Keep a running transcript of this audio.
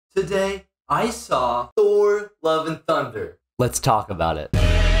Today, I saw Thor, Love and Thunder. Let's talk about it.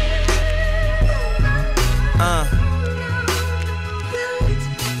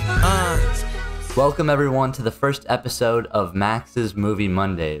 Welcome everyone to the first episode of Max's Movie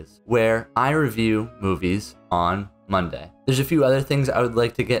Mondays, where I review movies on Monday. There's a few other things I would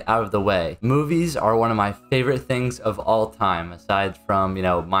like to get out of the way. Movies are one of my favorite things of all time, aside from,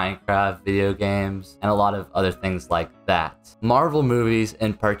 Minecraft, video games, and a lot of other things like that. Marvel movies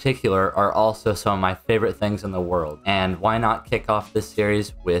in particular are also some of my favorite things in the world, and why not kick off this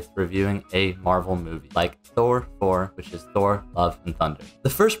series with reviewing a Marvel movie, like Thor 4, which is Thor, Love and Thunder. The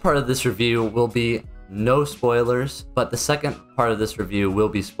first part of this review will be no spoilers, but the second part of this review will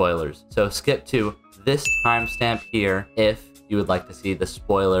be spoilers. So skip to this timestamp here if you would like to see the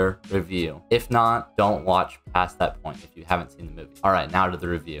spoiler review. If not, don't watch past that point if you haven't seen the movie. All right, now to the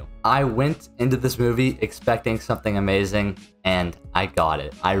review. I went into this movie expecting something amazing, and I got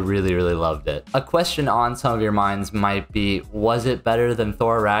it. I really, really loved it. A question on some of your minds might be, was it better than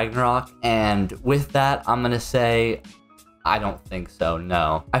Thor Ragnarok? And with that, I'm gonna say, I don't think so,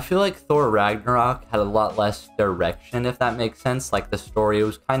 no. I feel like Thor Ragnarok had a lot less direction, if that makes sense. Like, the story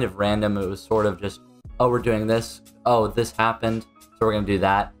was kind of random. It was sort of just, oh, we're doing this. Oh, this happened, so we're gonna do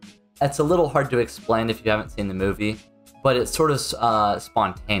that. It's a little hard to explain if you haven't seen the movie, but it's sort of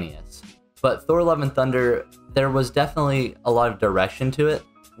spontaneous. But Thor Love and Thunder, there was definitely a lot of direction to it,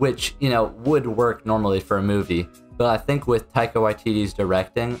 which, would work normally for a movie. But I think with Taika Waititi's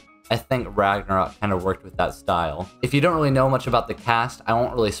directing, I think Ragnarok kind of worked with that style. If you don't really know much about the cast, I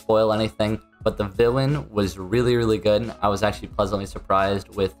won't really spoil anything, but the villain was really, really good. I was actually pleasantly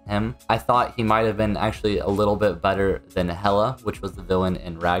surprised with him. I thought he might have been actually a little bit better than Hela, which was the villain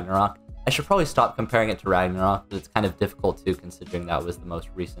in Ragnarok. I should probably stop comparing it to Ragnarok, but it's kind of difficult to, considering that was the most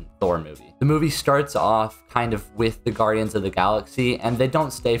recent Thor movie. The movie starts off kind of with the Guardians of the Galaxy, and they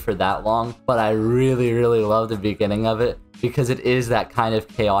don't stay for that long, but I really, really love the beginning of it, because it is that kind of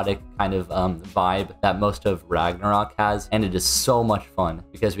chaotic kind of vibe that most of Ragnarok has, and it is so much fun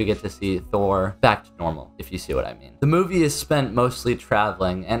because we get to see Thor back to normal, if you see what I mean. The movie is spent mostly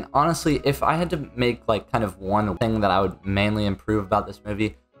traveling, and honestly, if I had to make kind of one thing that I would mainly improve about this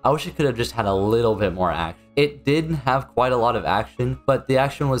movie, I wish it could have just had a little bit more action. It did have quite a lot of action, but the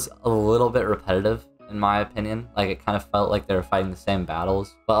action was a little bit repetitive, in my opinion. Like, it kind of felt like they were fighting the same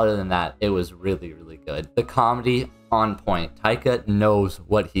battles. But other than that, it was really, really good. The comedy, on point. Taika knows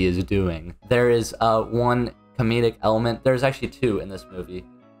what he is doing. There is one comedic element. There's actually two in this movie.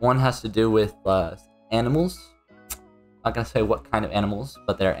 One has to do with animals. I'm not gonna say what kind of animals,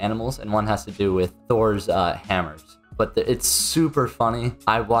 but they're animals. And one has to do with Thor's hammers. But it's super funny.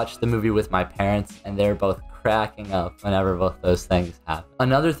 I watched the movie with my parents, and they're both cracking up whenever both those things happen.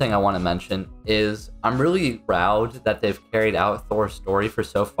 Another thing I want to mention is I'm really proud that they've carried out Thor's story for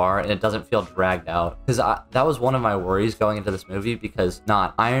so far, and it doesn't feel dragged out. Because that was one of my worries going into this movie, because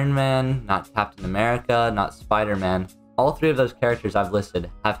not Iron Man, not Captain America, not Spider-Man, all three of those characters I've listed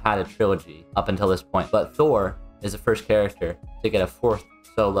have had a trilogy up until this point. But Thor is the first character to get a fourth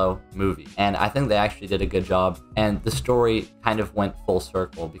solo movie, and I think they actually did a good job, and the story kind of went full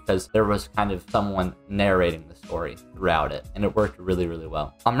circle because there was kind of someone narrating the story throughout it, and it worked really, really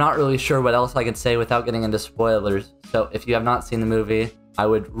well. I'm not really sure what else I could say without getting into spoilers, so if you have not seen the movie, I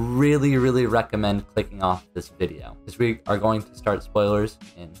would really, really recommend clicking off this video, because we are going to start spoilers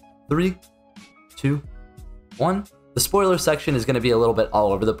in 3, 2, 1. The spoiler section is going to be a little bit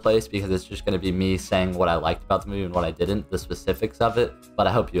all over the place because it's just going to be me saying what I liked about the movie and what I didn't, the specifics of it, but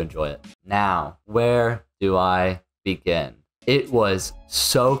I hope you enjoy it. Now, where do I begin? It was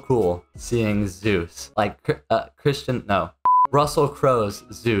so cool seeing Zeus. Russell Crowe's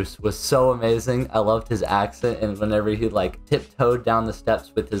Zeus was so amazing. I loved his accent, and whenever he tiptoed down the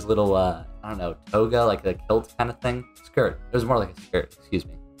steps with his little, toga, like a kilt kind of thing. Skirt. It was more like a skirt, excuse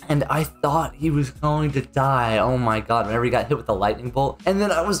me. And I thought he was going to die. Oh my god, whenever he got hit with the lightning bolt. And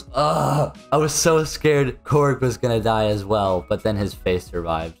then I was so scared Korg was gonna die as well, but then his face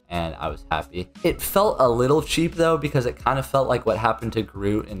survived, and I was happy. It felt a little cheap though, because it kind of felt like what happened to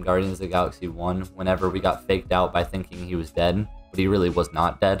Groot in Guardians of the Galaxy 1, whenever we got faked out by thinking he was dead. But he really was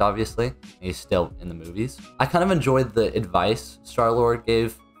not dead, obviously. He's still in the movies. I kind of enjoyed the advice Star-Lord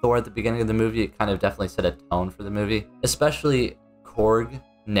gave Thor at the beginning of the movie. It kind of definitely set a tone for the movie, especially Korg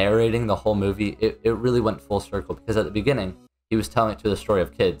narrating the whole movie. It really went full circle, because at the beginning he was telling it to the story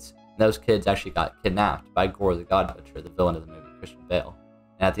of kids, and those kids actually got kidnapped by Gore the God Butcher, the villain of the movie, Christian Bale.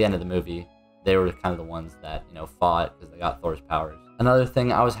 And at the end of the movie, they were kind of the ones that fought because they got Thor's powers. Another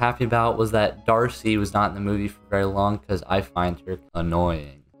thing I was happy about was that Darcy was not in the movie for very long, because I find her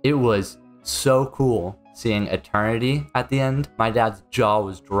annoying. It was so cool seeing Eternity at the end, my dad's jaw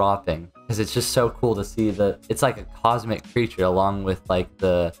was dropping because it's just so cool to see it's like a cosmic creature along with like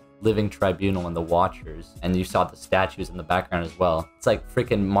the Living Tribunal and the Watchers, and you saw the statues in the background as well. It's like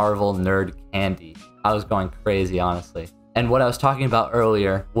freaking Marvel nerd candy. I was going crazy, honestly. And what I was talking about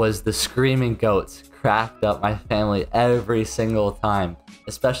earlier was the screaming goats cracked up my family every single time,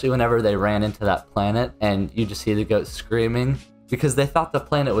 especially whenever they ran into that planet and you just see the goats screaming because they thought the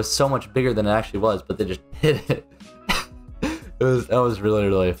planet was so much bigger than it actually was, but they just hit it. That was really,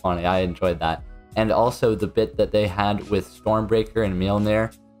 really funny. I enjoyed that. And also the bit that they had with Stormbreaker and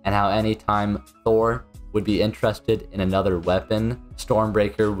Mjolnir, and how anytime Thor would be interested in another weapon,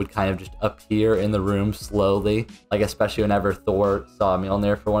 Stormbreaker would kind of just appear in the room slowly. Like especially whenever Thor saw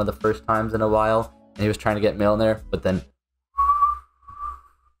Mjolnir for one of the first times in a while, and he was trying to get Mjolnir, but then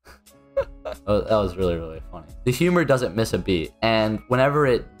that was really, really funny. The humor doesn't miss a beat, and whenever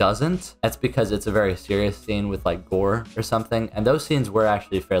it doesn't, that's because it's a very serious scene with like gore or something, and those scenes were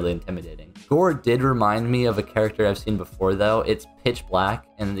actually fairly intimidating. Gore did remind me of a character I've seen before though. It's Pitch Black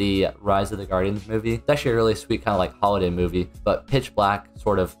in the Rise of the Guardians movie. It's actually a really sweet kind of like holiday movie, but Pitch Black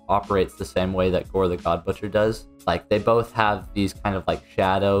sort of operates the same way that Gore the God Butcher does. Like they both have these kind of like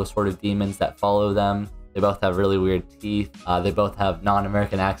shadow sort of demons that follow them. They both have really weird teeth. They both have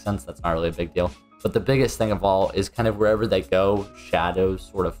non-American accents. That's not really a big deal. But the biggest thing of all is kind of wherever they go, shadows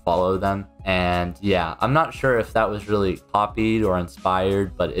sort of follow them. And yeah, I'm not sure if that was really copied or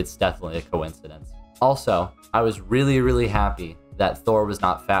inspired, but it's definitely a coincidence. Also, I was really, really happy that Thor was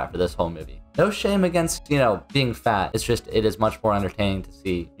not fat for this whole movie. No shame against, being fat. It's just, it is much more entertaining to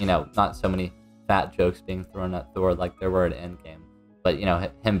see, not so many fat jokes being thrown at Thor like there were at Endgame. But,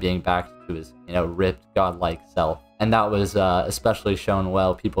 him being back to his, ripped, godlike self. And that was especially shown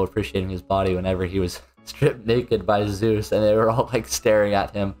well, people appreciating his body whenever he was stripped naked by Zeus, and they were all, like, staring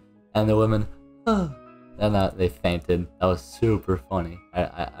at him. And the women, oh. And they fainted. That was super funny.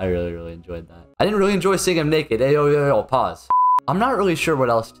 I really, really enjoyed that. I didn't really enjoy seeing him naked. Hey, yo, pause. I'm not really sure what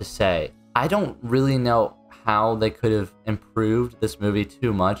else to say. I don't really know how they could have improved this movie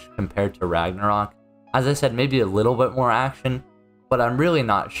too much compared to Ragnarok. As I said, maybe a little bit more action, but I'm really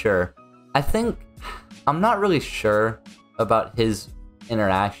not sure. I'm not really sure about his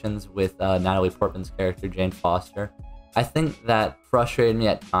interactions with Natalie Portman's character, Jane Foster. I think that frustrated me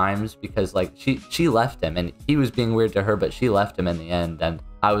at times because, like, she left him, and he was being weird to her, but she left him in the end, and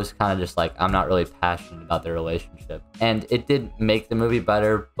I was kind of just like, I'm not really passionate about their relationship. And it did make the movie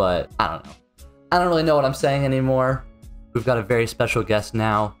better, but I don't know. I don't really know what I'm saying anymore. We've got a very special guest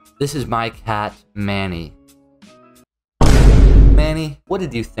now. This is my cat, Manny. Manny, what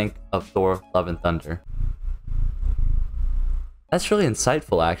did you think of Thor: Love and Thunder? That's really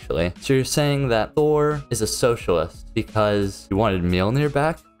insightful, actually. So you're saying that Thor is a socialist because he wanted Mjolnir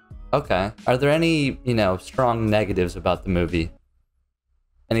back? Okay. Are there any, strong negatives about the movie?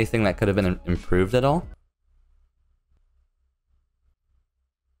 Anything that could have been improved at all?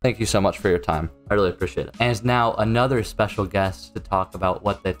 Thank you so much for your time. I really appreciate it. And now another special guest to talk about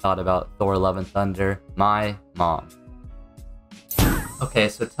what they thought about Thor: Love and Thunder, my mom. Okay,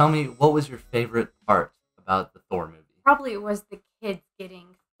 so tell me, what was your favorite part about the Thor movie? Probably it was the kids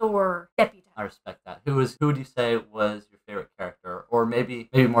getting Thor deputized. I respect that. Who would you say was your favorite character? Or maybe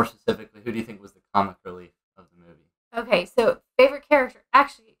more specifically, who do you think was the comic relief of the movie? Okay, so favorite character.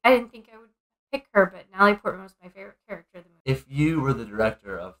 Actually, I didn't think I would pick her, but Natalie Portman was my favorite character of the movie. If you were the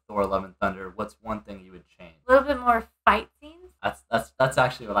director of Thor: Love and Thunder, what's one thing you would change? A little bit more fight scenes. That's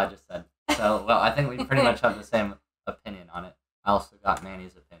actually what I just said. So, well, I think we pretty much have the same opinion on it. I also got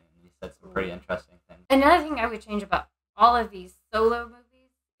Manny's opinion. He said some pretty interesting things. Another thing I would change about all of these solo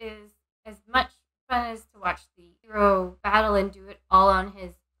movies is as much fun as to watch the hero battle and do it all on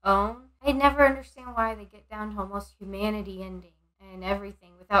his own. I never understand why they get down to almost humanity ending and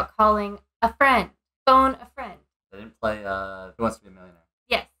everything without calling a friend. Phone a friend. They didn't play Who Wants to Be a Millionaire?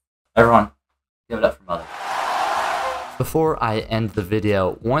 Yes. Everyone, give it up for Mother. Before I end the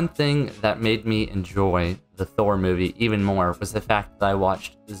video, one thing that made me enjoy the Thor movie even more was the fact that I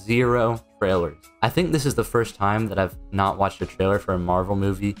watched 0 trailers. I think this is the first time that I've not watched a trailer for a Marvel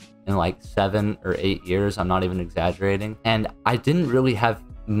movie in like 7 or 8 years. I'm not even exaggerating. And I didn't really have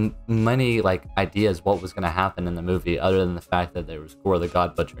many like ideas what was going to happen in the movie other than the fact that there was Thor the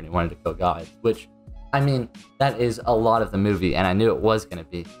God Butcher and he wanted to kill gods, which, I mean, that is a lot of the movie and I knew it was going to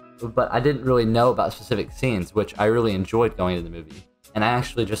be. But I didn't really know about specific scenes, which I really enjoyed going to the movie. And I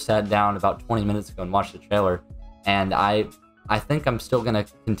actually just sat down about 20 minutes ago and watched the trailer, and I think I'm still going to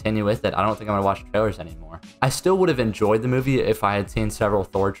continue with it. I don't think I'm going to watch trailers anymore. I still would have enjoyed the movie if I had seen several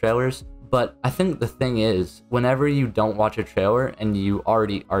Thor trailers, But I think the thing is, whenever you don't watch a trailer and you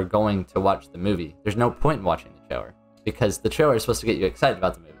already are going to watch the movie, there's no point in watching the trailer, because the trailer is supposed to get you excited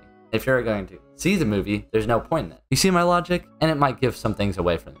about the movie. If you're going to see the movie, there's no point in it. You see my logic? And it might give some things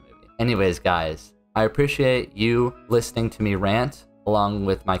away from the movie. Anyways, guys, I appreciate you listening to me rant along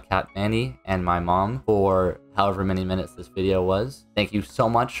with my cat Manny and my mom for however many minutes this video was. Thank you so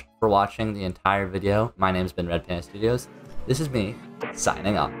much for watching the entire video. My name's been Red Panda Studios. This is me,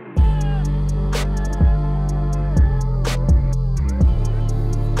 signing off.